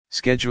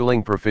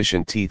Scheduling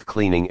proficient teeth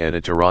cleaning at a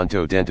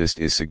Toronto dentist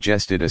is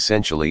suggested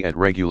essentially at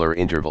regular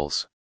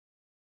intervals.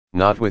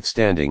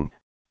 Notwithstanding,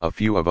 a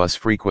few of us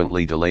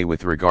frequently delay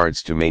with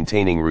regards to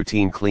maintaining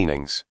routine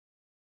cleanings.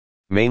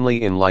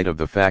 Mainly in light of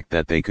the fact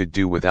that they could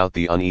do without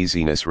the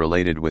uneasiness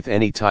related with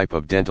any type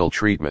of dental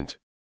treatment.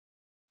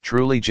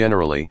 Truly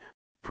generally,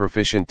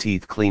 proficient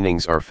teeth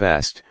cleanings are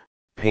fast,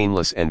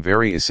 painless and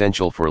very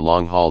essential for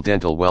long-haul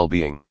dental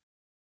well-being.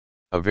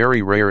 A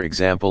very rare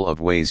example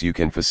of ways you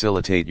can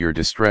facilitate your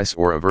distress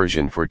or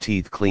aversion for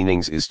teeth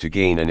cleanings is to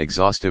gain an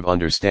exhaustive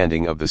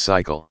understanding of the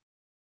cycle.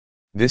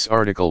 This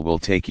article will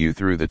take you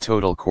through the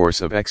total course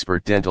of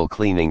expert dental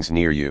cleanings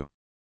near you.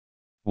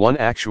 1.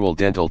 Actual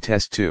dental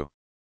test. 2.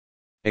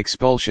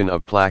 Expulsion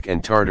of plaque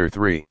and tartar.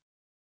 3.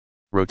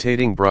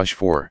 Rotating brush.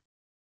 4.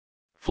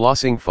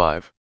 Flossing.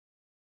 5.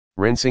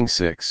 Rinsing.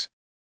 6.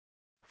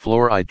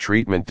 Fluoride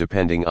treatment.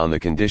 Depending on the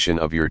condition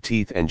of your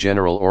teeth and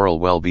general oral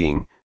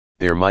well-being,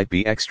 there might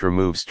be extra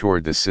moves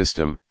toward the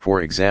system,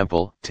 for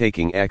example,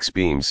 taking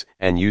X-beams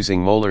and using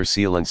molar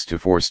sealants to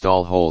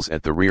forestall holes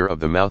at the rear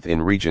of the mouth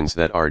in regions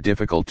that are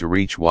difficult to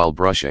reach while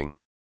brushing.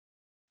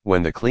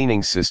 When the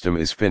cleaning system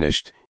is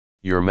finished,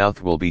 your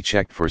mouth will be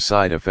checked for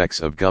side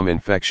effects of gum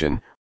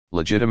infection,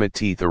 legitimate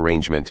teeth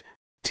arrangement,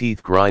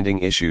 teeth grinding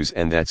issues,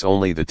 and that's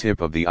only the tip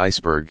of the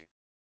iceberg.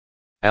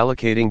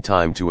 Allocating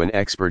time to an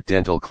expert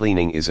dental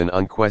cleaning is an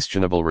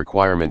unquestionable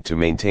requirement to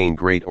maintain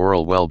great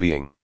oral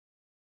well-being.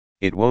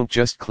 It won't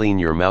just clean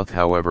your mouth,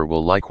 however,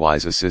 will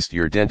likewise assist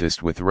your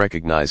dentist with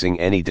recognizing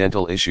any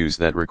dental issues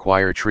that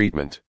require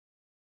treatment.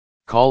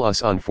 Call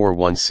us on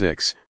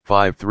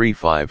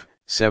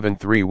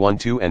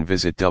 416-535-7312 and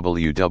visit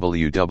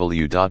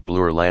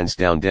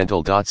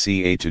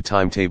www.bloorlansdowndental.ca to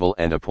timetable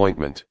and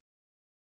appointment.